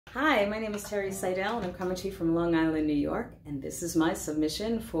Hi, my name is Seidl and I'm coming to you from Long Island, New York, and this is my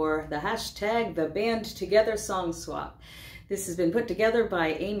submission for the hashtag The Band Together Song Swap. This has been put together by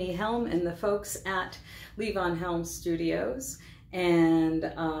Amy Helm and the folks at Levon Helm Studios. And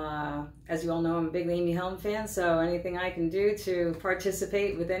as you all know, I'm a big Amy Helm fan, so anything I can do to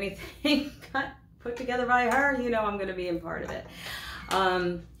participate with anything put together by her, you know I'm going to be a part of it.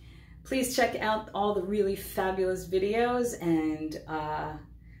 Please check out all the really fabulous videos and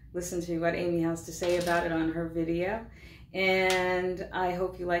listen to what Amy has to say about it on her video. And I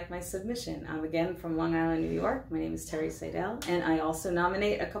hope you like my submission. I'm again from Long Island, New York. My name is Seidl, and I also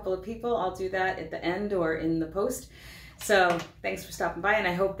nominate a couple of people. I'll do that at the end or in the post. So thanks for stopping by, and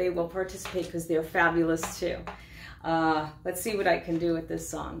I hope they will participate because they're fabulous too. Let's see what I can do with this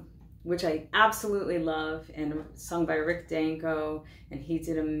song, which I absolutely love, and sung by Rick Danko, and he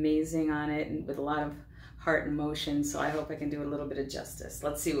did amazing on it and with a lot of heart and emotion, so I hope I can do a little bit of justice.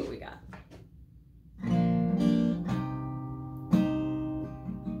 Let's see what we got.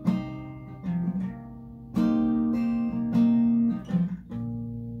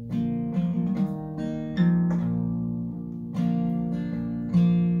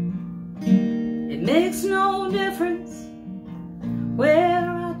 It makes no difference where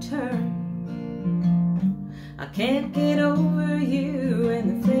I turn, I can't get over you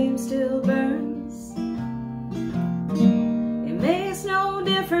and the flame still burns. It makes no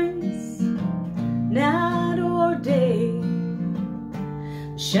difference, night or day,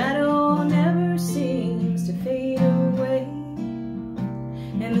 the shadow never seems to fade away,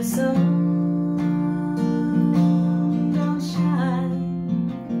 and the sun don't shine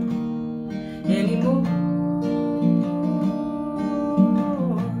anymore.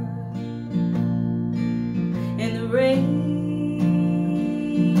 And the rains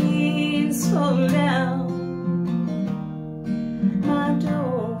fall down my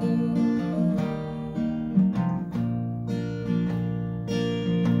door.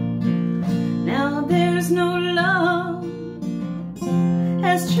 Now there's no love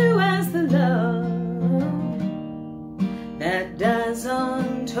as true as the love that dies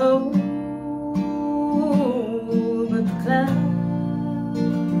untold, but the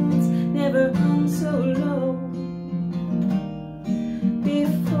clouds never come so low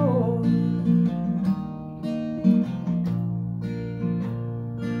before.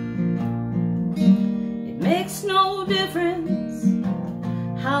 It makes no difference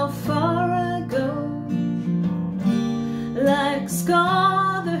how far I go, like a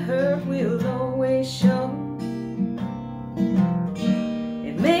scar the hurt will always show.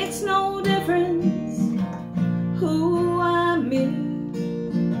 It makes no difference who I meet,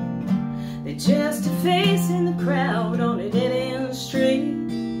 they're just a face in the crowd on a dead-end street,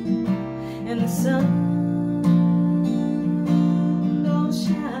 and the sun don't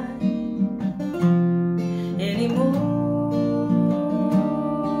shine anymore.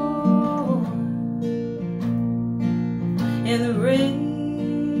 And the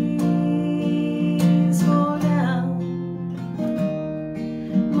rains fall down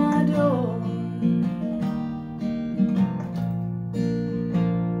my door.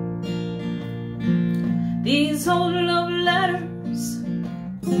 These old love letters,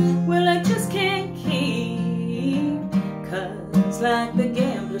 well, I just can't keep, 'cause like the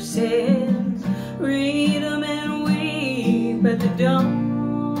gambler said, read them and weep, but they don't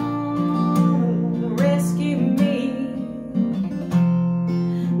rescue me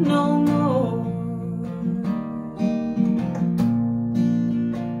no more.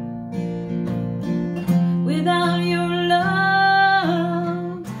 Without your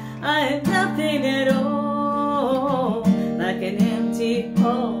love, I have nothing at all, like an empty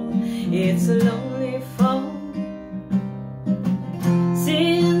hall, it's a lonely fall.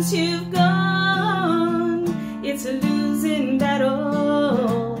 Since you've gone, it's a losing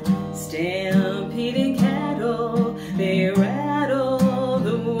battle, stampeding cattle, they rattle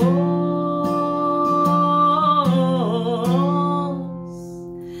the walls,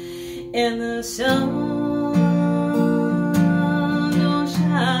 and the sun don't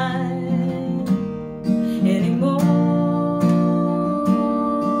shine anymore.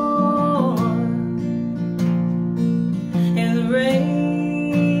 And the rains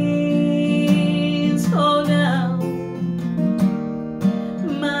fall down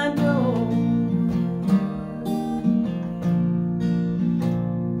my door.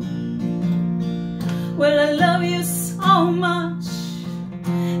 Well, I love you so much,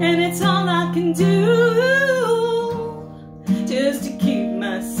 and it's all I can do just to keep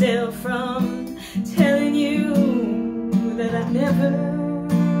myself from telling you that I've never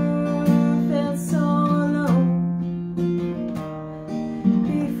felt so alone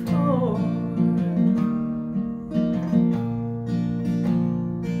before.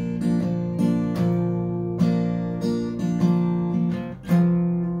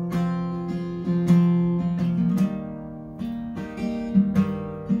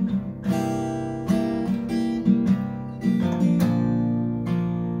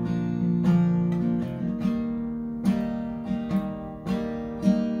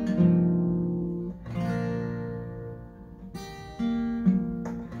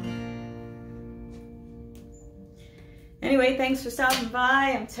 Anyway, thanks for stopping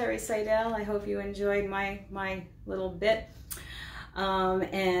by. I'm Terry Seidl. I hope you enjoyed my little bit.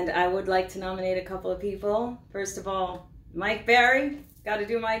 And I would like to nominate a couple of people. First of all, Mike Barry. Got to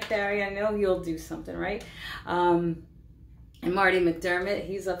do Mike Barry. I know he'll do something, right? And Marty McDermott.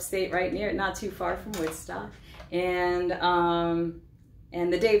 He's upstate, right near, not too far from Woodstock. And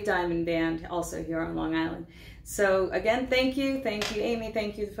the Dave Diamond Band, also here on Long Island. So again, thank you, Amy,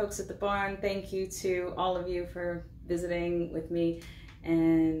 thank you, the folks at the barn, thank you to all of you for visiting with me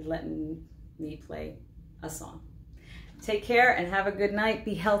and letting me play a song. Take care and have a good night.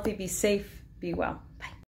 Be healthy, be safe, be well.